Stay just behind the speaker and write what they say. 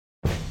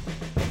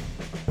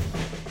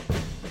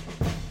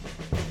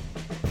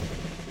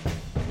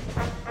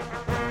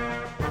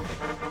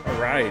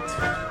right.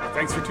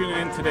 Thanks for tuning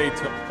in today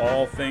to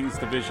All Things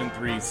Division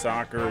III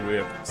Soccer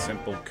with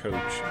Simple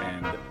Coach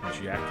and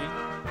Jackie.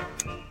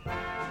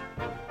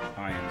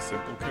 I am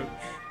Simple Coach.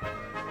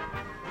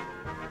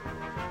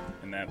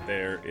 And that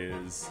there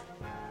is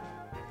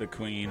the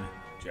Queen,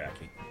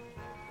 Jackie.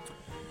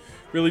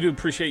 Really do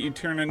appreciate you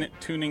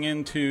tuning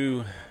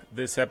into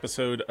this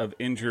episode of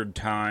Injured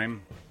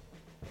Time.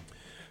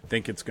 I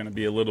think it's going to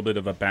be a little bit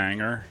of a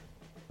banger.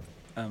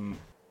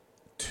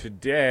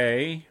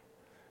 Today,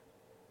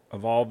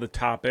 of all the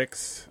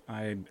topics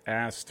I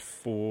asked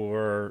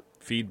for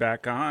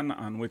feedback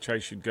on which I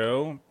should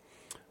go,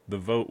 the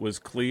vote was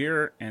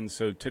clear. And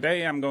so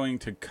today I'm going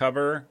to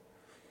cover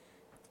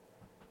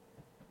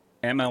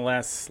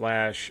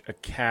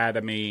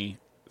MLS/Academy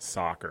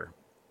soccer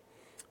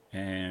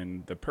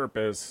and the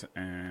purpose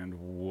and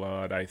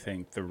what I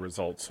think the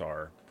results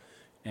are.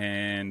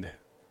 And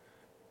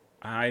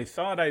I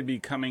thought I'd be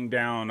coming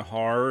down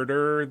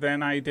harder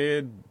than I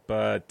did,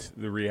 but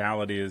the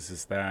reality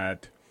is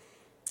that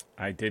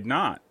I did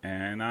not.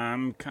 And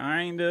I'm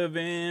kind of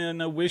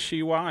in a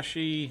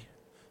wishy-washy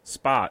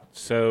spot.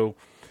 So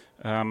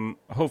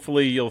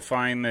hopefully you'll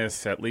find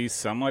this at least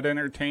somewhat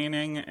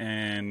entertaining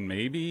and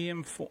maybe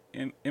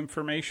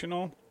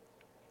informational.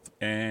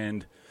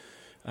 And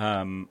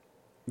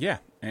yeah,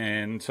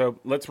 and so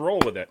let's roll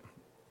with it.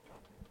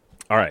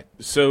 All right,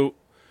 so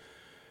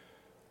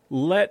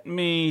let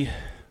me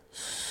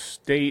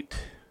state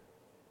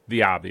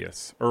the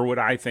obvious, or what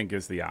I think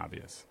is the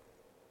obvious.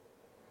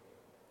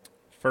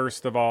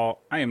 First of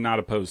all, I am not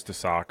opposed to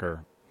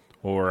soccer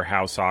or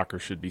how soccer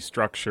should be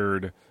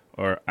structured,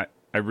 or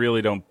I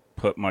really don't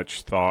put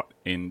much thought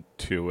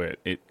into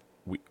it.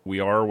 We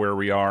are where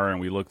we are, and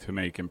we look to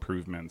make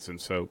improvements. And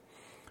so,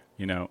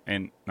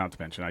 and not to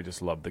mention, I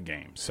just love the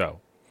game. So,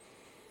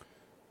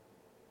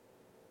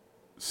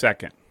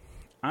 second,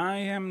 I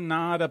am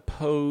not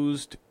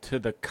opposed to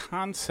the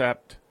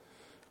concept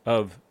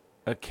of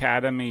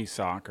academy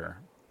soccer.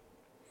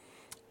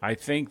 I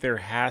think there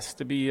has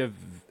to be a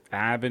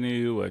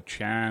avenue, a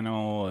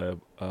channel,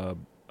 a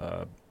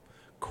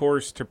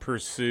course to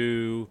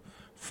pursue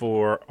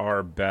for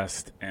our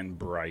best and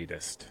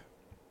brightest.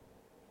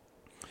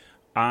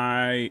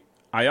 I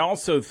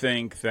also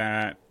think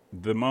that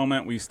the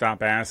moment we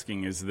stop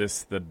asking, is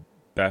this the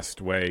best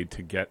way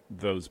to get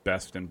those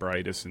best and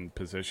brightest in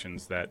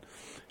positions that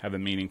have a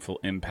meaningful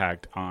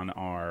impact on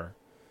our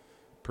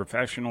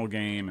professional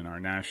game and our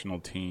national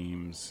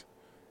teams,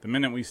 the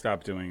minute we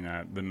stop doing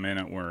that, the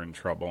minute we're in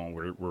trouble and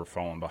we're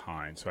falling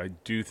behind. So I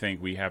do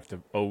think we have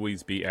to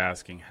always be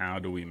asking, how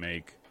do we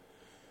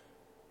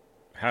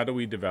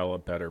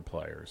develop better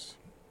players?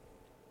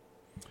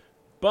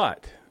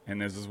 But,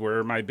 and this is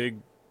where my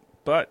big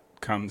but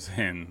comes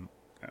in,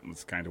 that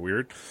was kind of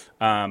weird,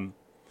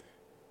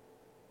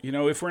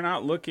 if we're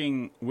not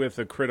looking with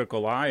a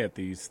critical eye at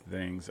these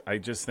things, I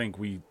just think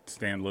we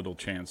stand little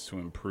chance to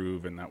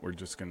improve, and that we're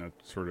just going to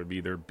sort of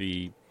either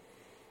be,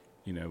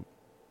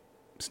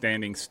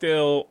 standing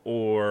still,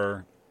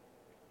 or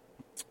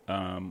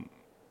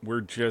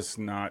we're just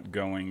not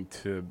going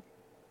to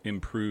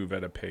improve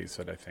at a pace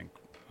that I think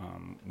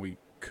we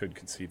could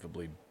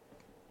conceivably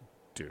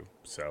do.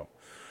 So,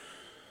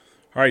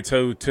 all right,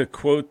 so to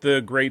quote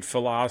the great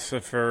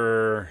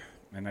philosopher,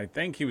 and I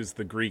think he was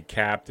the Greek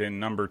captain,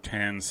 number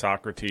 10,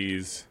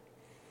 Socrates.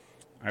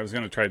 I was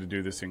going to try to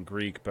do this in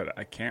Greek, but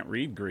I can't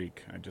read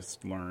Greek. I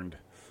just learned.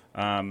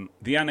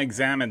 The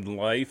unexamined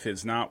life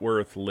is not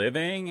worth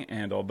living,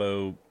 and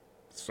although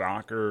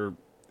soccer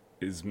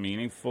is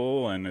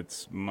meaningful and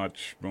it's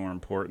much more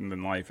important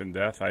than life and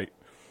death, I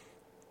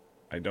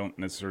don't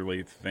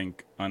necessarily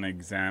think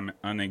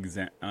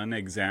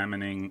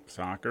unexamining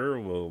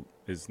soccer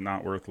is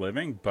not worth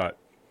living, but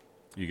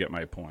you get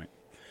my point.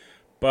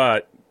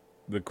 But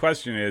the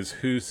question is,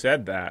 who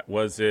said that?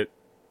 Was it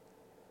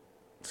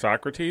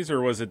Socrates,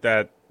 or was it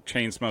that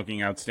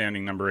chain-smoking,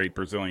 outstanding number 8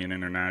 Brazilian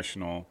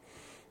international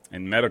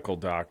and medical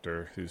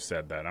doctor who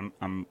said that?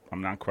 I'm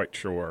not quite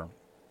sure.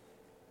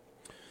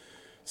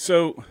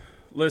 So,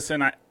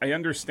 listen, I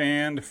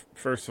understand,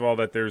 first of all,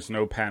 that there's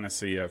no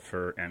panacea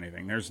for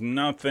anything. There's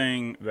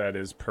nothing that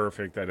is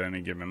perfect at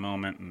any given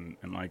moment,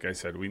 and like I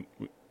said,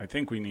 I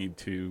think we need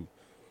to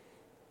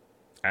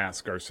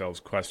ask ourselves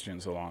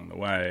questions along the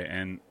way,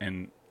 and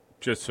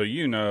just so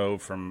you know,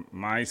 from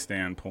my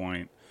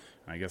standpoint,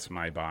 I guess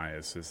my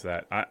bias is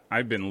that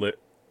I've been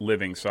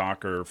living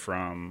soccer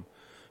from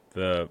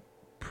the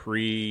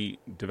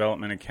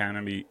pre-development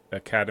academy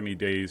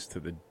days to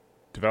the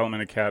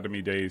development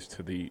academy days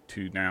to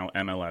now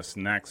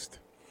MLSNext.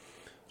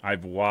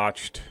 I've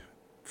watched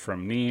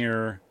from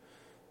near,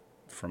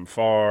 from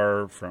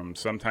far, from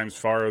sometimes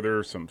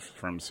farther,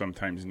 from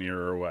sometimes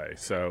nearer away.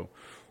 So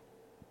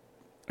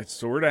I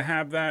sort of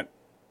have that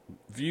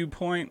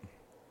viewpoint.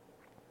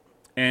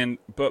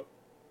 But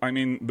I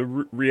mean, the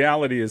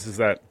reality is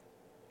that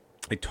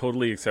I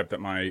totally accept that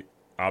my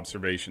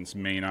observations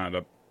may not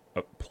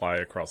apply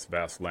across the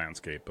vast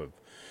landscape of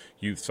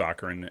youth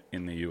soccer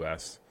in the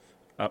U.S.,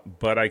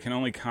 but I can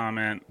only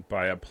comment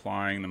by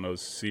applying the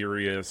most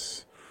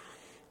serious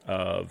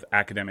of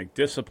academic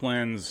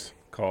disciplines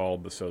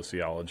called The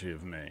Sociology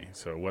of Me.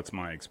 So what's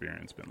my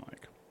experience been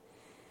like?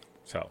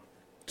 So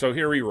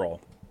here we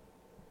roll.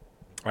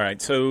 All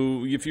right,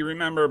 so if you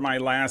remember my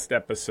last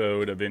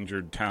episode of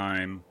Injured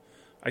Time,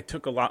 I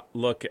took a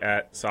look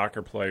at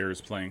soccer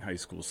players playing high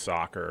school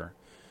soccer.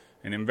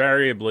 And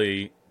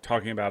invariably,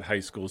 talking about high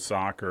school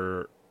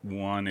soccer,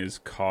 one is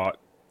caught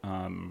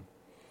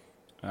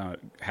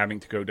having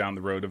to go down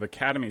the road of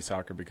academy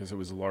soccer because it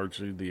was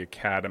largely the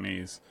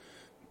academies.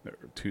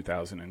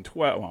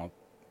 2012,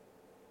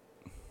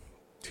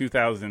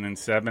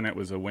 2007 it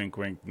was a wink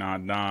wink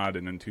nod nod,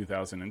 and in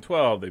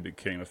 2012 they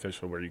became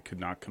official where you could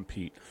not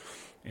compete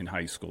in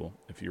high school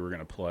if you were going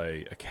to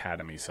play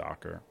academy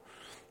soccer.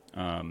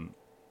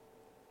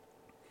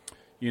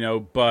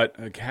 But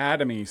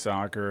academy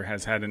soccer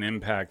has had an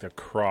impact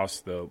across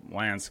the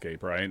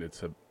landscape, right?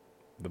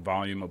 The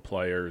volume of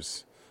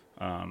players,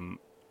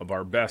 of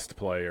our best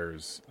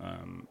players,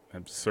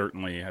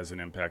 certainly has an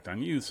impact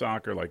on youth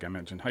soccer, like I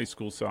mentioned, high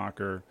school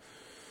soccer.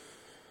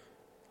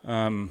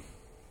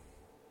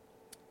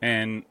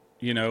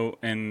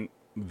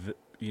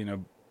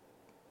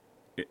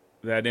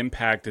 That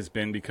impact has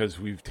been because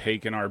we've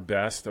taken our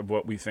best of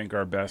what we think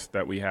are best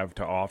that we have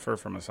to offer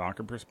from a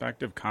soccer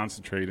perspective,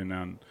 concentrated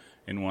on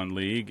in one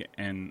league,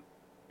 and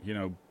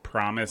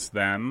promise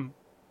them,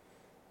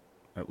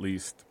 at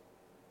least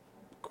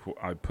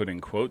I put in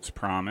quotes,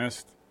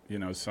 promised,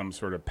 some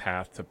sort of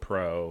path to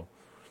pro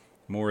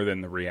more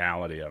than the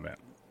reality of it.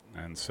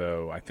 And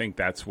so I think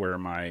that's where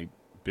my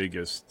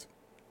biggest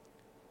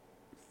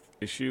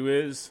issue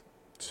is.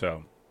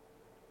 So,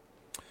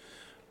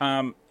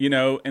 and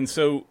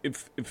so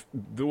if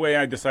the way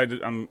I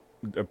decided I'm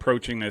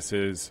approaching this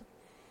is,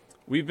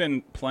 we've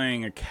been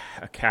playing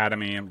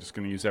academy, I'm just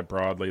going to use that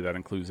broadly, that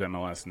includes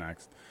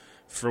MLSNext,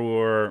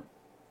 for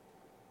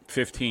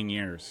 15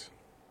 years.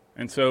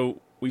 And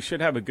so we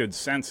should have a good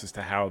sense as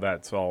to how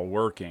that's all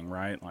working,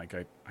 right? Like,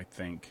 I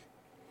think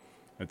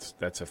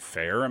that's a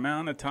fair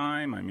amount of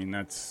time. I mean,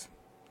 that's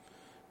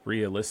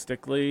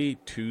realistically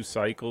 2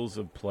 cycles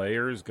of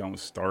players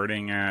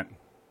starting at,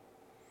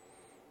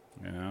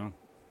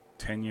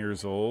 10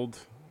 years old.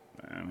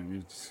 I mean,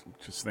 you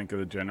just think of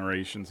the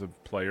generations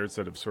of players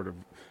that have sort of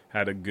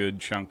had a good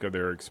chunk of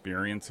their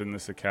experience in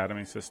this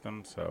academy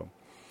system. So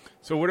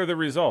what are the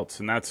results?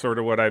 And that's sort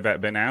of what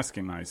I've been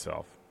asking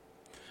myself.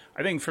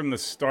 I think from the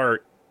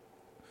start,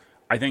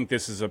 I think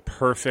this is a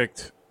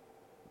perfect.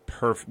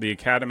 The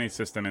academy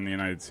system in the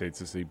United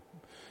States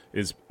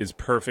is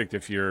perfect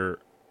if you're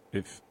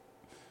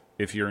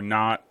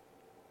not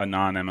a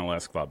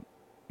non-MLS club.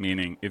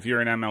 Meaning, if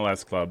you're an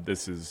MLS club,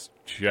 this is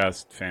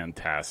just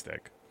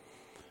fantastic.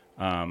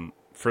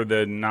 For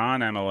the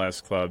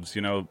non-MLS clubs,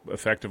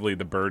 effectively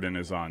the burden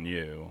is on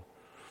you.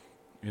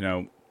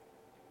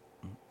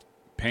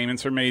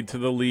 Payments are made to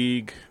the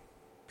league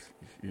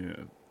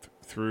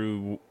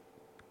through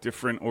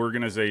different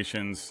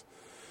organizations.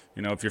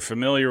 If you're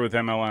familiar with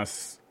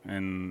MLS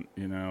and,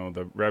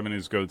 the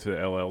revenues go to the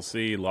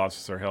LLC,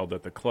 losses are held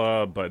at the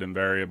club, but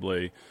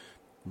invariably,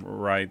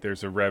 right,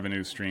 there's a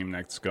revenue stream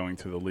that's going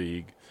to the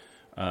league.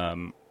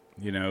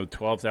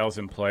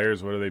 12,000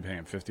 players, what are they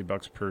paying?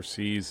 $50 per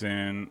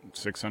season,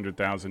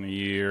 $600,000 a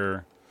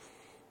year.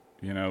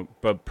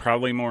 But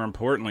probably more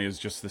importantly is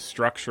just the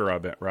structure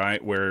of it,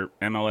 right? Where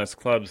MLS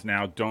clubs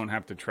now don't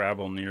have to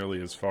travel nearly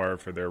as far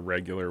for their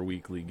regular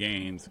weekly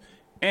games,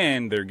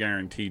 and they're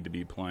guaranteed to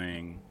be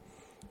playing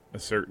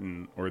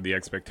the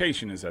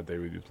expectation is that they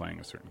would be playing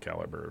a certain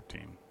caliber of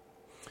team.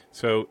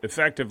 So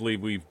effectively,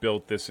 we've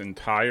built this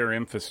entire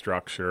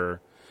infrastructure,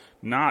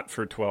 not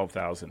for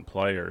 12,000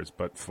 players,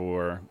 but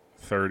for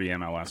 30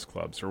 MLS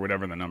clubs, or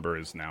whatever the number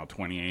is now,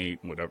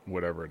 28,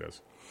 whatever it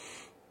is.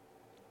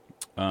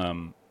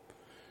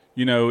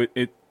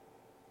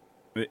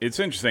 It's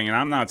interesting, and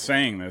I'm not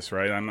saying this,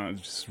 right? I'm not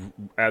just,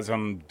 as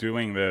I'm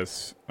doing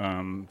this,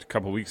 a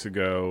couple weeks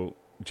ago,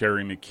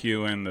 Jerry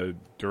McEwen, the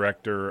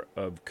director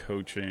of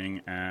coaching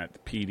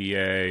at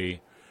PDA,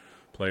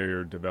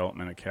 Player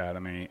Development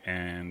Academy,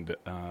 and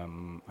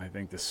I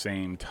think the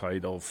same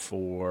title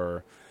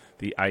for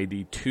the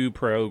ID2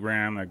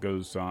 program that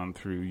goes on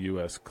through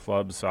U.S.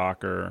 Club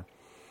Soccer.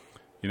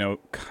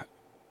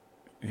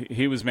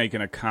 He was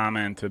making a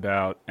comment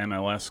about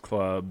MLS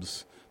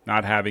clubs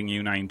not having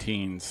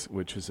U19s,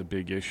 which is a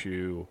big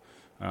issue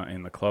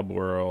in the club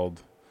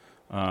world.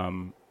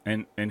 And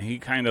he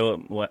kind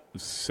of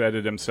said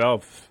it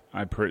himself.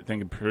 I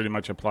think it pretty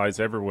much applies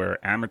everywhere.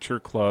 Amateur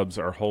clubs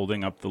are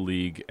holding up the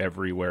league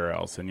everywhere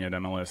else, and yet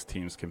MLS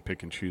teams can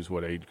pick and choose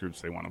what age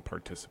groups they want to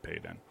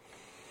participate in.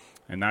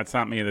 And that's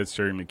not me, that's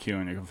Jerry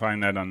McEwen. You can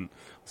find that on,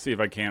 see if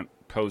I can't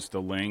post a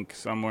link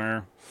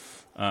somewhere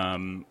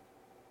to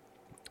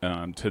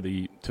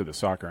the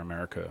Soccer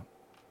America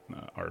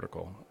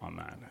article on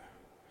that.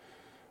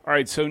 All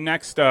right, so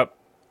next up,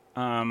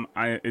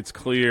 it's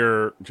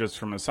clear just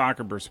from a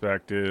soccer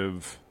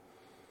perspective,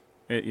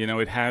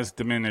 it has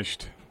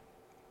diminished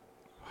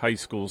high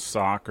school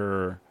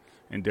soccer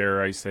and,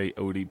 dare I say,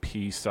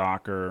 ODP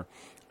soccer.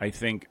 I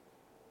think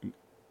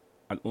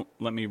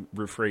let me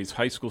rephrase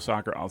high school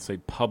soccer. I'll say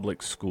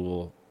public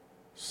school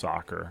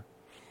soccer,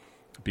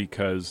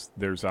 because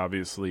there's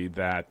obviously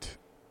that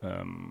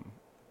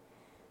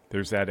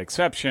there's that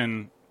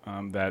exception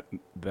that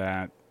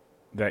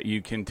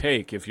you can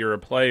take if you're a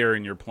player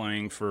and you're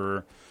playing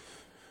for,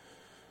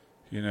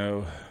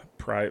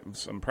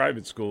 some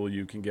private school.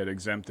 You can get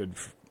exempted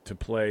to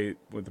play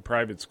with the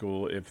private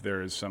school if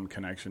there is some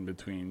connection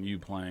between you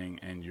playing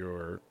and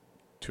your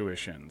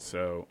tuition.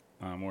 So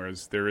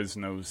whereas there is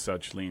no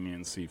such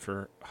leniency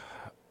for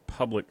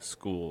public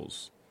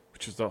schools,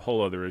 which is a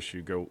whole other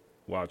issue. Go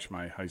watch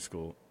my high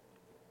school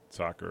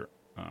soccer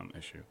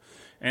issue.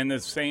 And the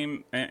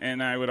same,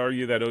 and I would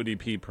argue that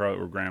ODP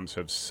programs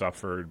have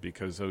suffered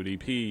because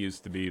ODP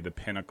used to be the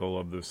pinnacle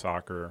of the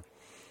soccer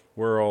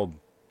world.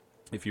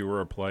 If you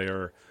were a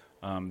player,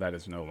 that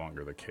is no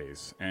longer the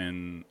case.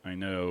 And I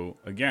know,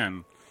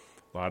 again,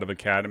 a lot of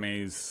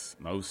academies,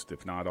 most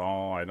if not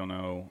all, I don't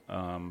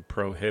know,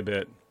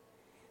 prohibit,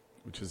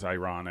 which is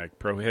ironic,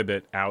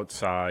 prohibit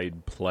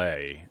outside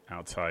play,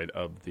 outside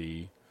of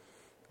the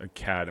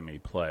academy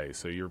play.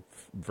 So you're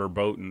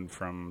verboten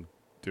from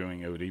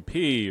doing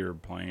ODP or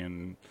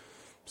playing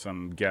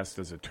some guest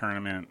as a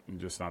tournament. You're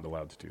just not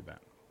allowed to do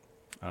that.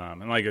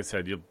 And like I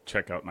said, you'll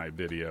check out my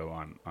video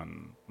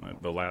on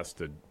the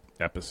last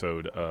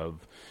episode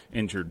of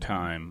Injured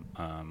Time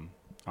on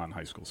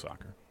high school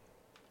soccer.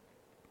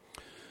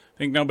 I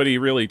think nobody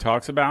really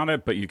talks about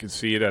it, but you can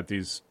see it at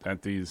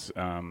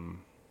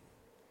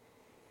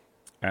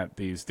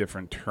these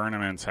different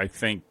tournaments. I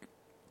think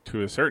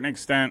to a certain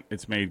extent,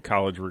 it's made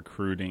college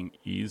recruiting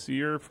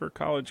easier for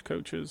college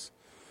coaches.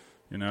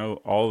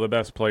 All the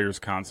best players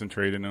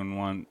concentrated in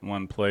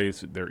one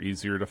place. They're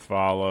easier to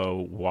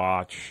follow,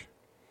 watch.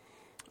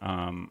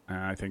 And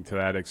I think to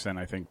that extent,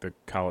 I think the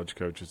college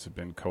coaches have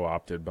been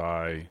co-opted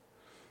by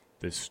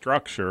this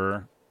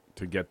structure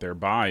to get their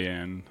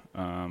buy-in,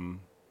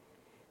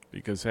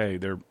 because, hey,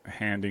 they're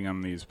handing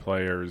them these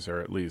players, or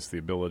at least the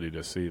ability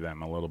to see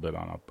them a little bit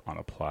on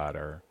a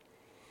platter.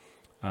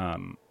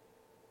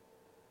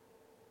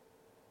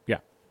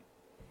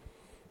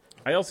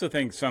 I also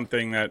think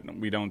something that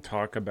we don't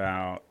talk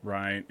about,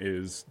 right,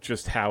 is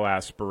just how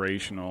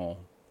aspirational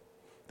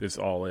this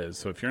all is.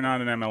 So if you're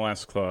not an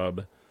MLS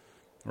club,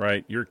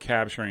 right, you're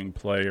capturing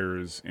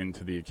players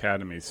into the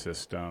academy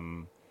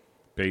system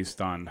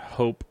based on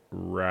hope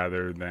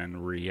rather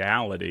than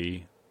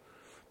reality,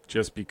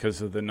 just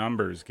because of the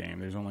numbers game.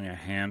 There's only a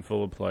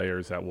handful of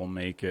players that will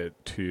make it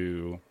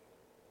to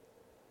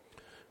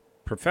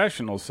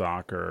professional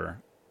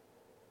soccer,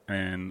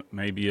 and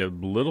maybe a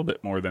little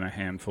bit more than a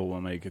handful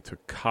will make it to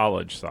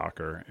college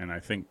soccer. And I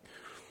think,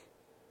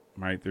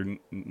 right, there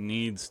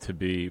needs to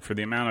be, for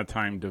the amount of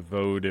time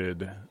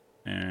devoted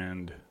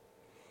and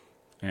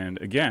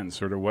again,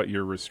 sort of what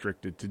you're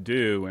restricted to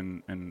do,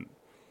 and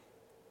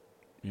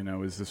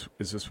is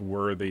this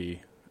worthy?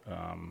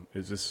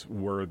 Is this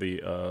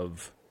worthy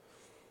of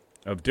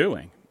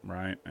doing,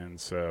 right? And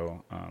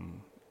so, I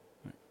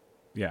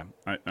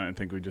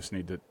think we just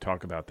need to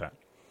talk about that.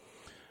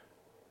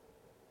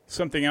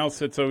 Something else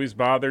that's always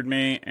bothered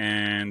me,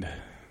 and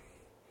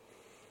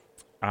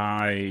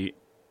I'm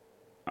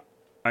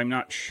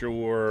not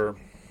sure.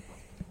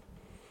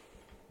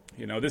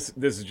 This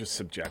is just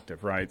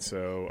subjective, right?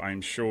 So I'm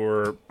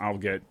sure I'll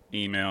get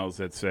emails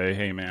that say,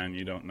 "Hey, man,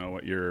 you don't know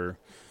what you're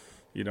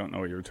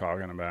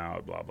talking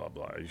about. Blah blah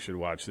blah. You should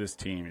watch this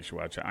team. You should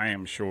watch." I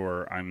am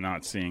sure I'm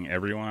not seeing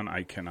everyone.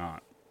 I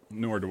cannot,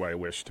 nor do I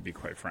wish, to be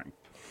quite frank.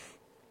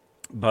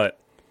 But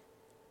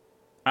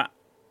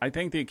I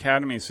think the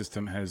academy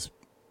system has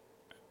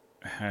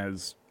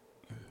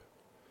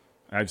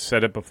I've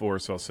said it before,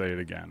 so I'll say it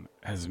again,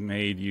 has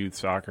made youth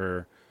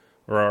soccer,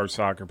 or our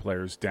soccer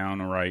players,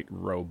 downright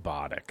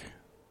robotic.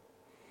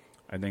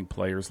 I think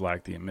players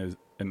lack the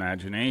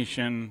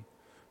imagination,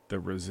 the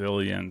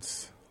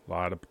resilience, a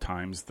lot of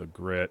times the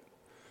grit,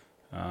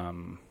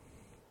 and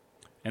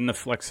the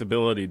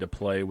flexibility to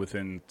play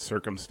within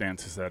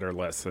circumstances that are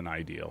less than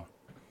ideal.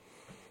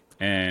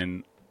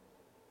 And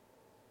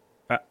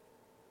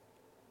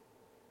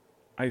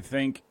I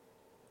think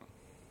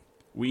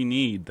we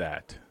need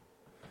that.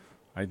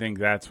 I think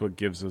that's what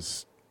gives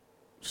us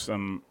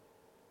some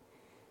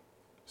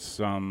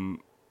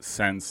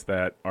sense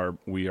that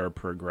we are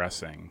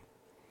progressing,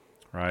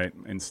 right?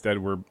 Instead,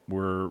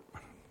 we're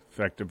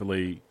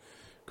effectively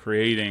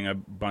creating a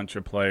bunch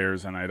of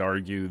players, and I'd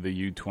argue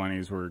the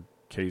U20s were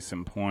case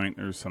in point.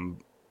 There's some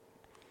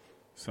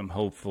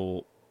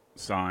hopeful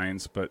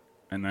signs,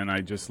 and then I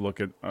just look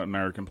at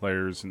American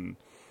players and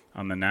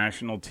on the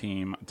national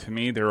team. To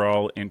me, they're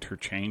all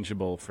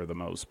interchangeable for the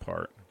most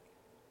part,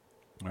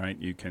 right?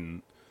 You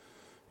can,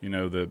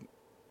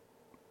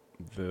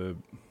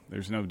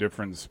 there's no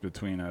difference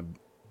between a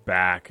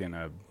back and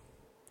a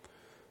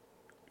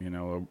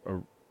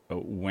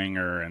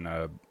winger and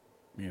a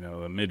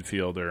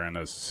midfielder and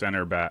a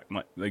center back.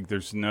 Like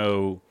there's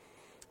no,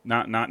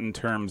 not in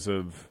terms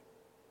of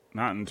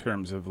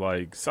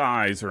like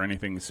size or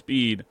anything,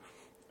 speed,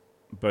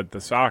 but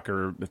the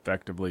soccer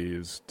effectively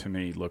is, to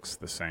me, looks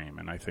the same.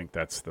 And I think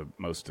that's the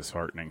most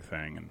disheartening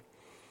thing. And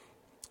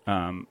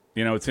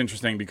It's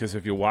interesting because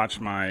if you watch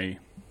the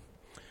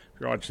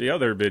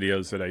other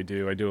videos that I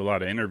do a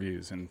lot of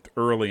interviews, and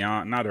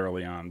not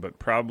early on, but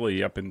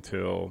probably up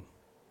until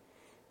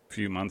a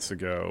few months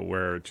ago,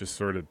 where it just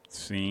sort of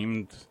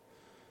seemed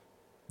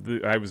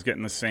I was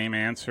getting the same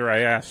answer. I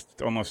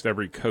asked almost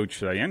every coach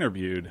that I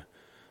interviewed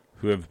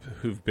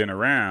who've been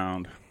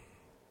around.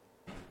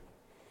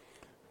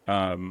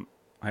 I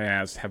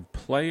asked, have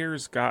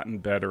players gotten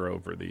better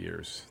over the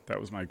years? That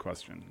was my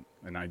question.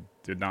 And I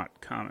did not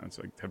comment. It's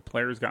like, have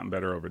players gotten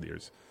better over the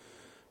years?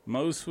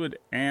 Most would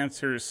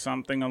answer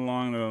something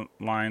along the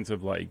lines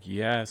of like,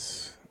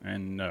 yes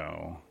and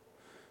no.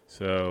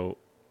 So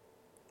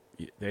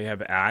they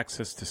have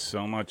access to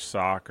so much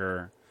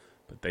soccer,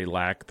 but they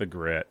lack the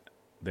grit.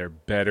 They're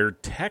better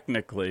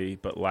technically,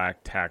 but lack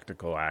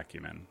tactical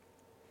acumen.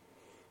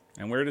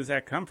 And where does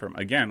that come from?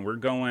 Again,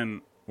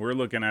 we're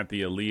looking at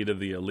the elite of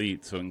the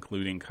elite, so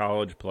including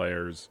college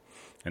players,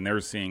 and they're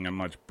seeing a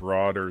much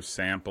broader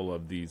sample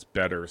of these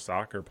better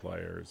soccer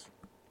players,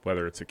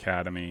 whether it's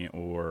academy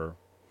or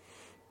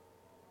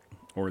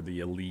the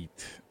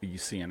elite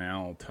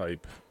ECNL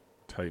type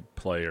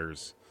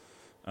players,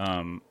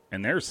 and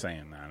they're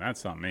saying that.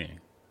 That's not me.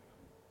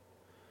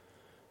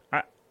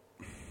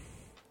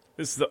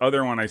 This is the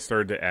other one I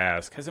started to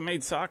ask. Has it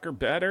made soccer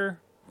better?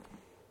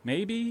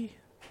 Maybe.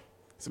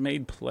 Has it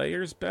made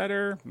players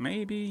better?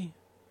 Maybe.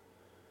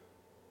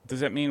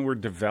 Does that mean we're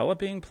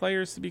developing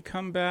players to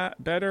become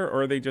better,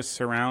 or are they just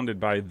surrounded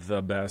by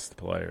the best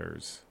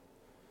players?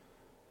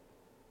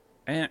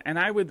 And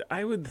I would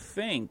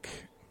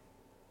think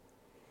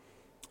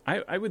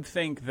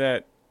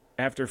that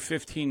after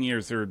 15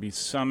 years there would be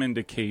some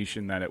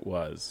indication that it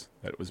was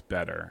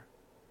better.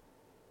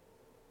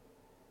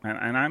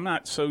 And I'm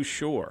not so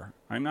sure.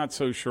 I'm not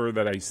so sure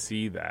that I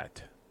see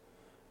that.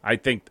 I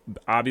think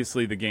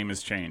obviously the game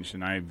has changed,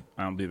 and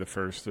I'll be the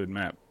first to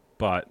admit,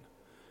 but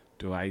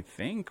do I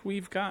think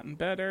we've gotten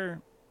better?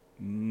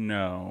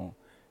 No.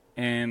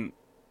 And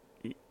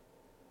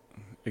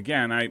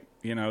again,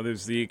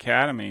 there's the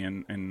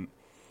academy,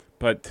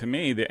 but to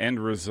me, the end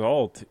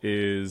result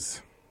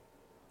is,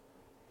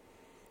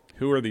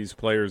 who are these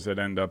players that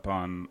end up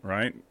on,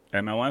 right,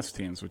 MLS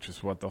teams, which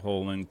is what the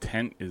whole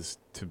intent is,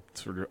 to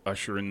sort of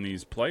usher in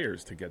these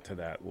players to get to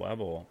that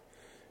level.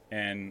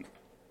 And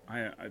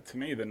to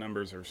me, the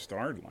numbers are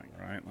startling,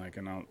 right? Like,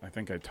 and I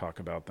think I talk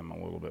about them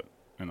a little bit.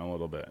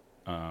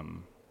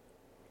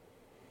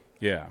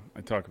 Yeah,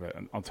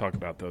 I'll talk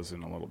about those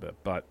in a little bit.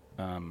 But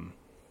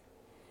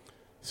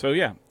so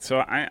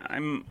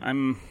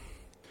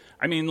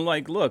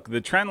look,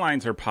 the trend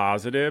lines are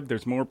positive.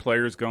 There's more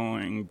players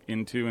going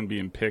into and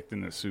being picked in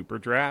the super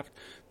draft.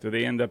 Do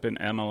they end up in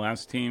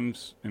MLS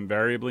teams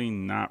invariably?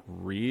 Not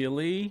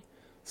really.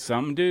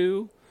 Some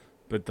do,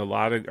 but a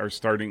lot are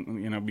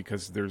starting,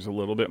 because there's a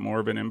little bit more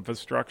of an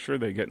infrastructure.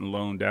 They're getting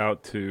loaned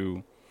out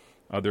to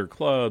other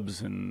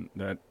clubs and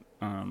that,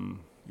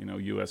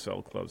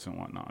 USL clubs and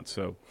whatnot.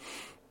 So,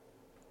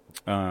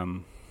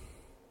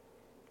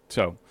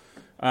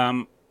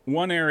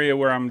 one area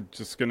where I'm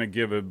just going to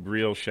give a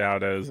real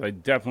shout out is I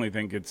definitely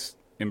think it's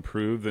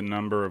improved the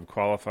number of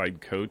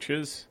qualified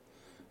coaches.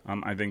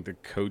 I think the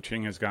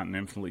coaching has gotten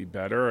infinitely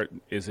better.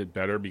 Is it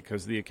better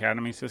because of the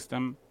academy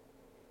system?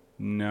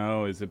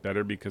 No. Is it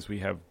better because we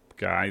have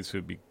guys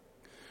who've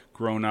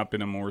grown up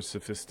in a more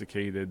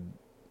sophisticated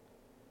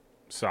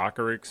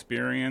soccer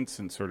experience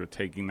and sort of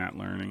taking that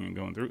learning and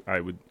going through?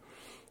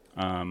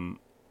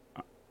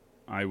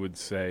 I would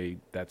say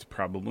that's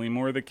probably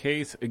more the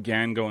case.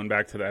 Again, going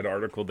back to that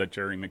article that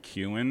Jerry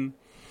McEwen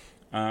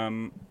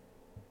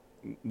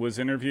was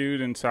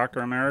interviewed in Soccer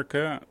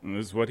America,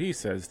 this is what he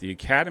says. The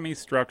academy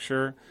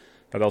structure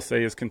that I'll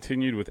say has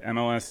continued with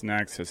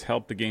MLSNext has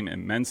helped the game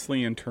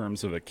immensely in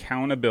terms of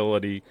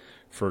accountability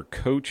for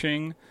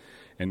coaching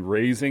and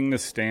raising the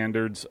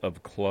standards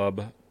of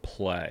club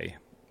play.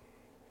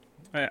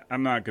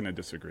 I'm not going to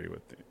disagree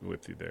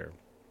with you there.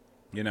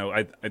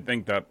 I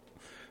think that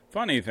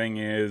funny thing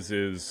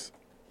is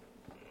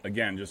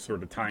again, just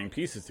sort of tying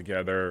pieces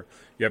together.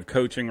 You have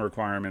coaching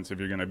requirements if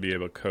you're going to be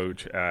able to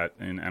coach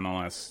in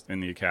MLS,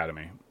 in the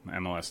academy,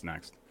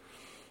 MLSNext.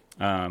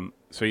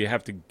 So you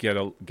have to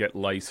get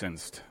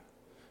licensed.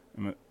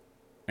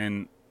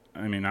 And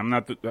I mean, I'm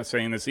not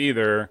saying this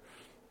either.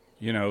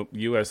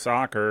 U.S.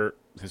 soccer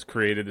has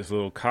created this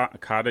little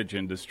cottage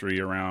industry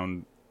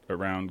around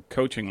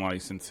coaching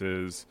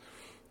licenses,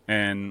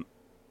 and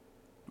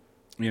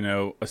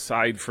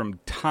aside from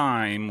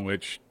time,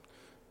 which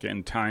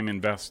again, time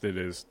invested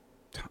is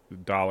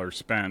dollar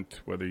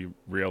spent, whether you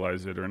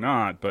realize it or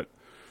not, but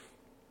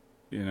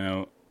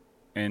and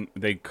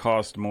they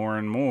cost more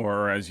and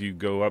more as you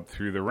go up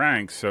through the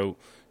ranks, so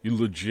you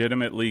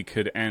legitimately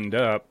could end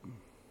up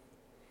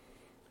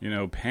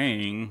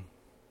paying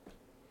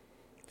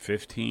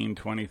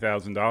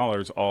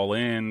 $15,000-$20,000 all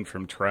in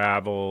from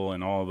travel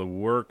and all the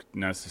work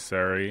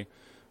necessary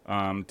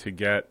to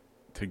get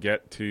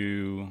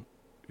to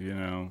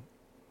your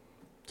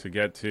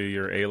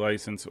A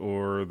license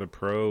or the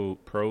pro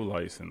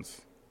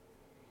license.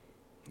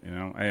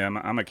 hey,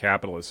 I'm a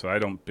capitalist, so I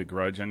don't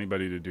begrudge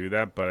anybody to do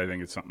that, but I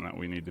think it's something that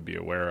we need to be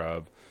aware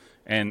of.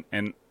 And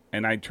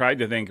I tried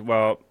to think,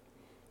 well,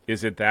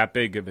 is it that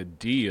big of a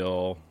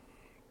deal?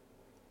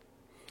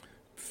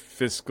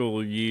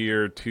 Fiscal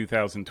year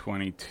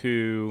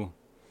 2022,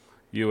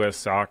 U.S.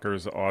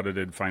 Soccer's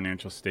audited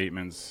financial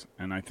statements,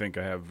 and I think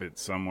I have it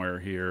somewhere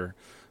here,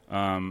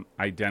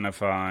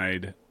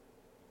 identified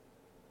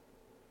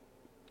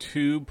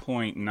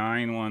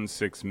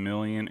 $2.916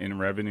 million in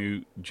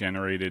revenue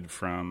generated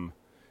from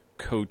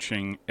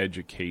coaching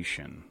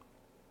education.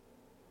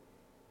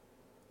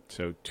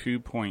 So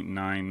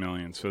 2.9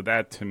 million. So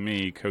that, to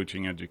me,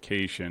 coaching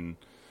education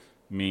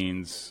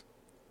means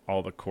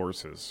all the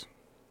courses.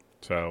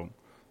 So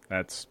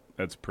that's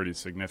pretty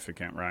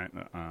significant, right?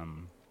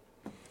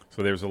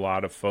 So there's a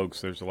lot of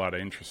folks, there's a lot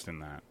of interest in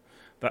that.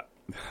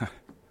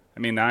 I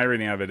mean, the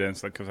irony of it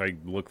is, because I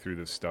look through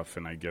this stuff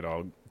and I get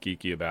all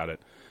geeky about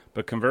it.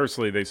 But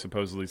conversely, they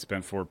supposedly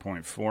spent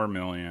 4.4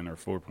 million or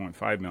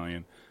 4.5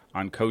 million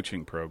on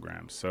coaching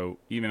programs. So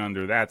even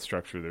under that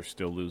structure, they're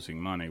still losing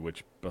money,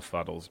 which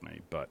befuddles me.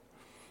 But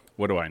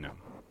what do I know?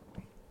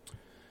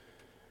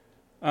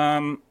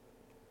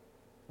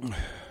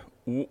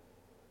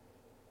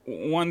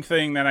 One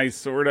thing that I'm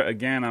sort of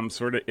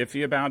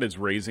iffy about is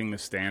raising the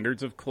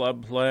standards of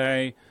club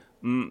play.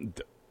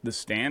 The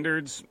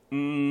standards,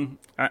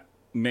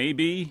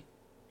 maybe.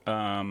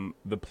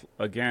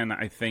 Again,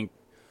 I think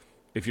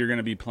if you're going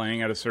to be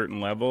playing at a certain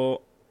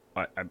level,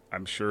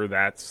 I'm sure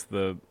that's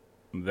the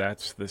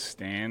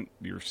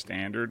your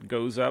standard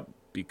goes up,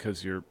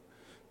 because you're,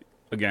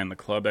 again, the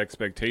club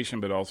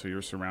expectation, but also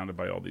you're surrounded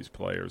by all these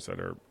players that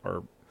are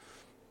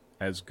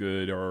as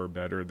good or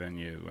better than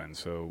you. And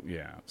so,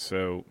 yeah.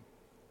 So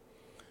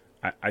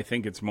I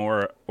think it's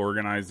more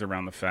organized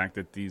around the fact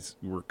that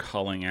we're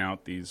culling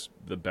out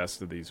the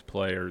best of these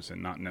players,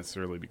 and not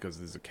necessarily because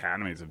these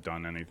academies have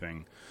done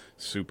anything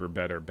super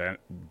better,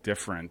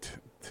 different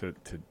to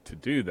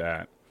do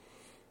that.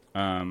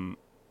 I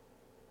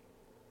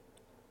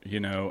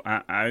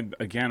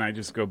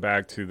just go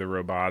back to the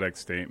robotic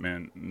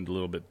statement, a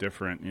little bit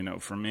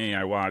different. For me,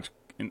 I watch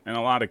in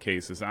a lot of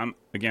cases.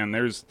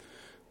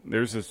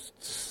 There's a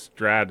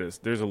stratus,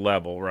 there's a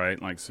level,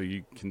 right? Like, so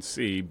you can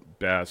see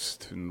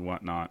best and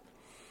whatnot.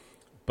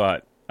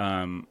 But,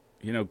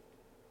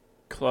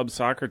 club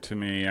soccer, to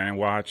me, I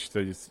watch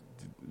the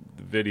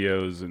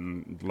videos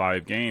and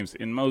live games.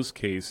 In most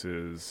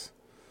cases,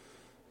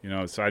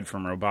 aside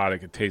from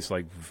robotic, it tastes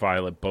like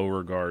Violet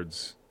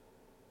Beauregard's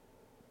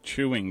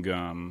chewing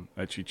gum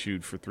that she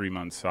chewed for 3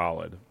 months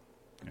solid.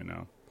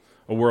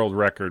 A world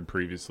record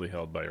previously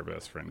held by her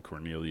best friend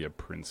Cornelia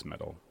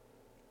Prince-Medal.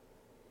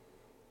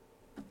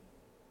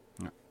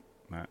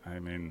 I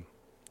mean,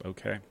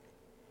 okay.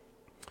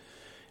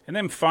 And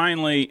then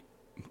finally,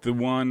 the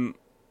one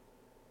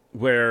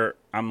where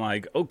I'm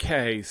like,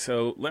 okay,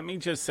 so let me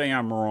just say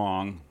I'm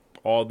wrong.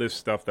 All this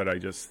stuff that I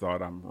just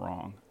thought I'm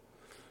wrong.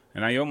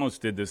 And I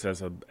almost did this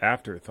as an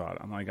afterthought.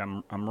 I'm like,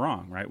 I'm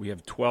wrong, right? We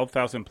have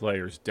 12,000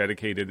 players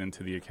dedicated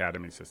into the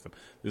academy system.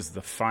 This is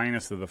the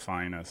finest of the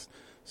finest,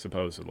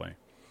 supposedly.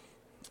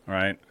 All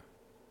right?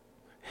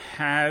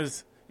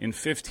 In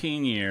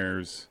 15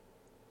 years,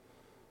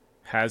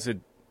 has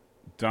it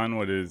done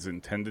what it is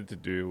intended to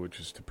do, which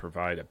is to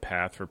provide a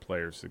path for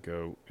players to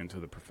go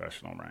into the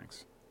professional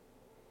ranks?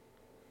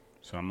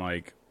 So I'm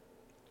like,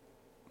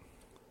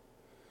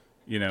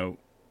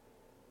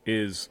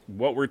 is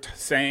what we're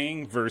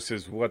saying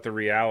versus what the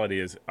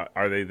reality is,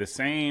 are they the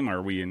same?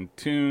 Are we in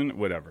tune?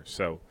 Whatever.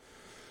 So,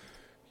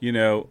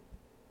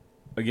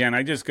 again,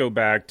 I just go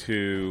back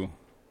to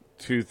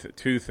two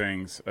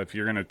things if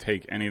you're going to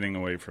take anything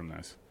away from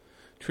this.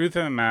 Truth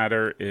of the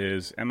matter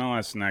is,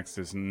 MLS Next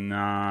is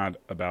not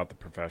about the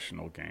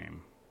professional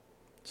game.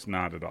 It's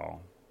not at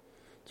all.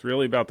 It's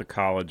really about the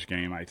college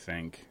game, I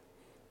think.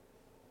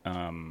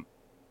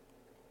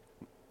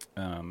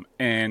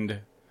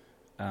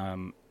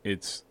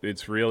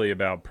 It's really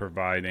about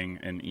providing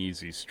an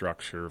easy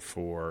structure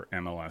for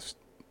MLS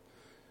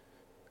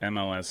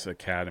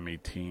Academy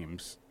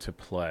teams to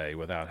play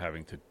without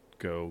having to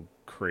go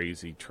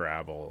crazy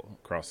travel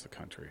across the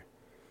country.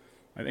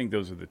 I think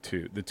those are the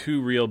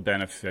two real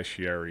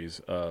beneficiaries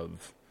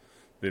of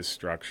this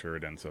structure.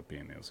 It ends up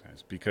being those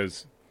guys,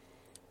 because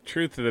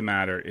truth of the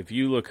matter, if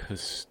you look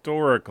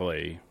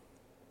historically,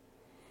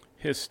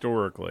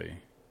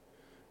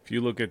 if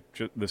you look at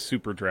the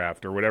super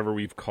draft or whatever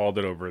we've called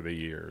it over the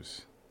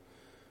years,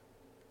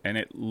 and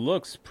it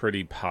looks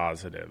pretty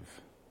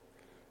positive.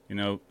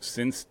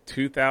 Since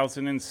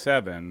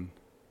 2007,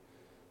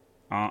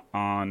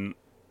 on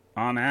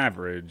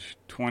average,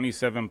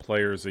 27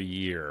 players a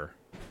year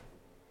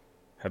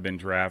have been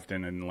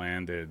drafted and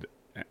landed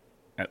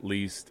at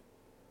least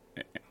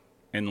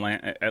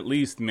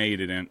made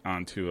it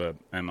onto a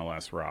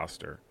MLS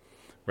roster.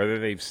 Whether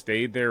they've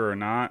stayed there or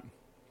not,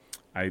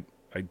 I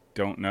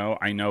don't know.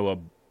 I know a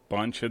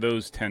bunch of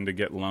those tend to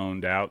get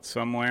loaned out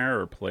somewhere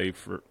or play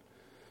for,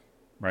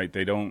 right?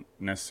 They don't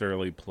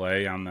necessarily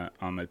play on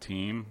the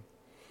team,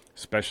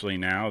 especially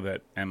now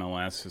that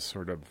MLS is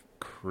sort of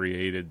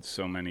created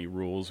so many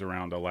rules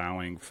around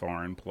allowing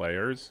foreign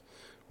players,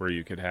 where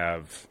you could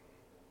have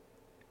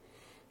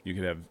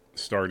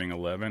starting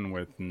 11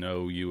 with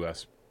no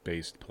U.S.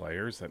 based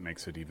players. That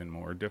makes it even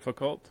more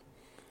difficult.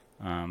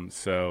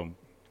 So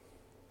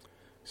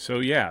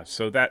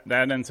that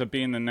ends up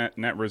being the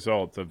net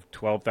result of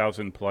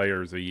 12,000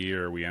 players a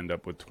year. We end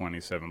up with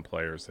 27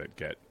 players that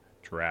get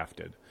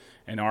drafted.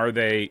 And are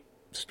they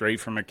straight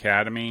from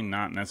academy?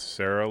 Not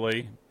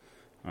necessarily.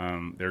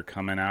 They're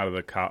coming out of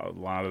a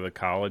lot of the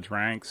college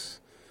ranks.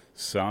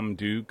 Some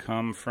do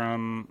come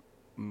from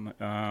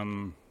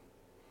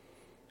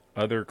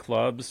other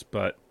clubs,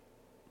 but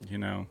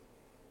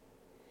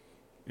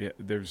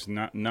there's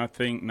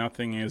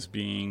nothing is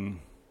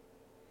being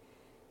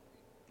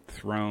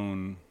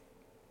thrown.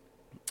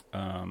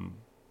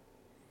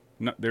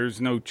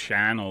 There's no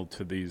channel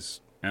to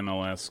these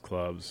MLS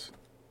clubs,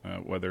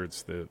 whether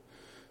it's the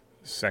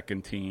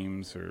second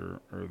teams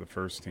or the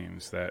first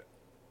teams that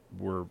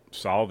we're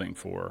solving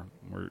for.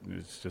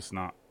 It's just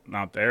not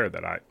there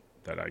that I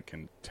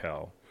can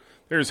tell.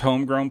 There's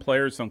homegrown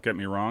players, don't get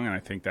me wrong, and I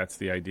think that's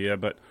the idea,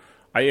 but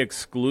I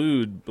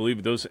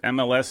believe those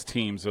MLS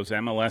teams, those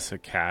MLS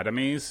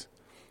academies,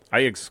 I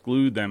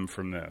exclude them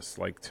from this.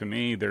 Like, to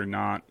me, they're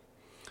not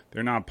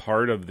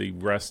part of the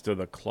rest of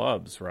the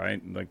clubs,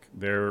 right? Like,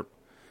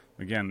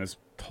 this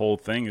whole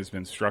thing has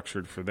been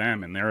structured for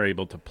them, and they're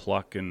able to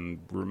pluck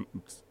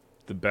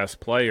the best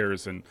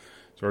players, and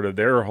sort of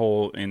their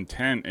whole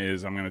intent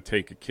is, I'm going to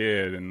take a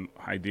kid, and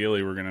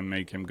ideally we're going to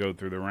make him go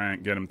through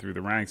get him through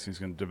the ranks. He's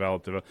going to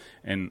develop,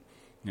 and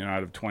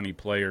out of 20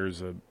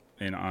 players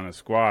on a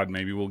squad,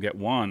 maybe we'll get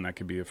one that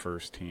could be a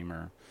first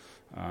teamer.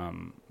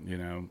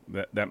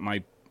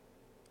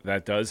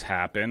 That does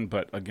happen,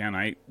 but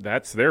again,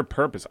 that's their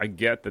purpose. I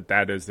get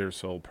that is their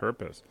sole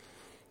purpose,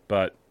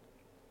 but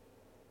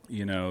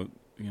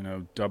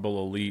double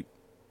elite,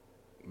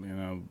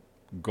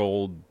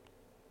 gold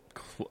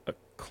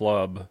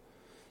club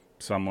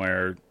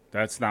somewhere,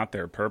 that's not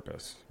their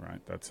purpose, right?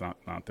 That's not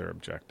their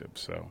objective.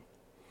 So,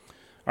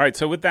 all right.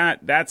 So with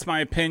that's my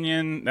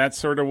opinion. That's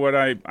sort of what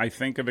I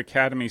think of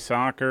academy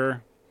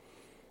soccer.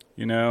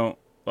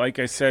 Like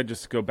I said,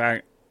 just to go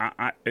back,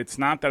 it's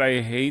not that I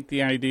hate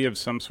the idea of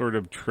some sort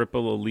of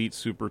triple elite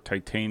super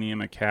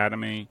titanium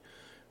academy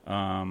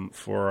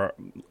or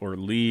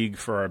league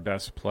for our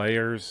best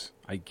players.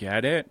 I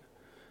get it.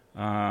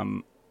 But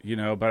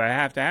I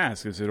have to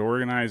ask, is it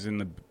organized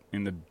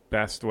in the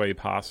best way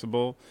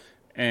possible?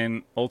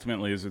 And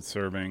ultimately, is it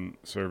serving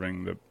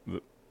the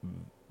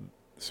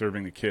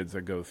kids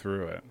that go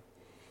through it?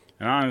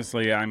 And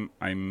honestly, I'm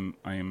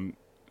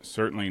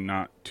certainly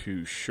not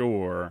too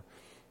sure.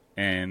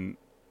 And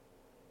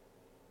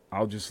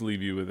I'll just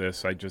leave you with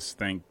this. I just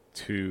think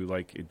too,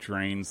 like, it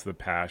drains the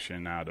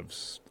passion out of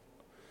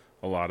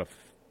a lot of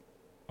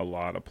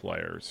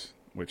players,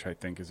 which I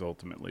think is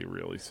ultimately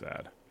really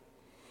sad.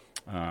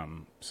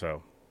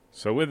 So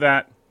with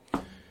that,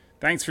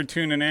 thanks for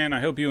tuning in.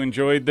 I hope you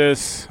enjoyed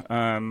this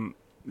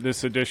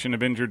edition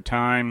of Injured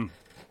Time.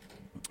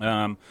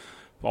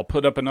 I'll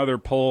put up another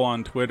poll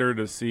on Twitter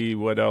to see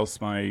what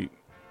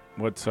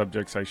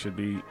subjects I should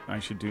do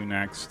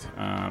next.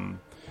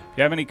 If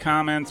you have any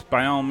comments,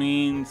 by all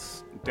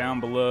means, down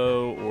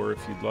below, or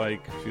if you'd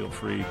like, feel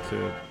free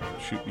to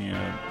shoot me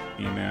an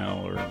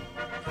email,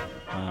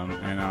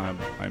 and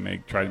I may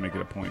try to make it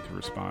a point to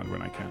respond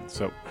when I can.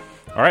 So,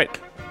 all right,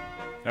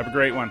 have a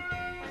great one.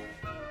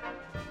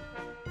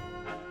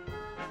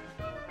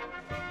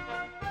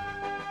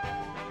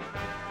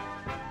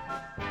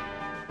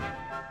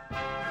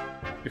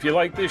 If you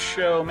like this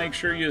show, make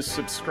sure you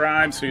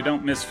subscribe so you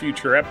don't miss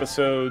future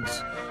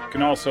episodes. You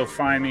can also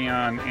find me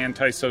on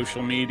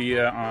anti-social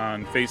media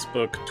on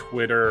Facebook,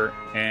 Twitter,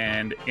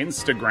 and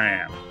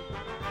Instagram.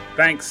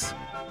 Thanks.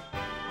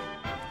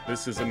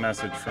 This is a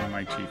message from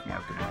my Chief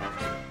Marketing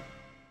Officer.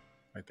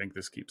 I think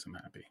this keeps him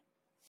happy.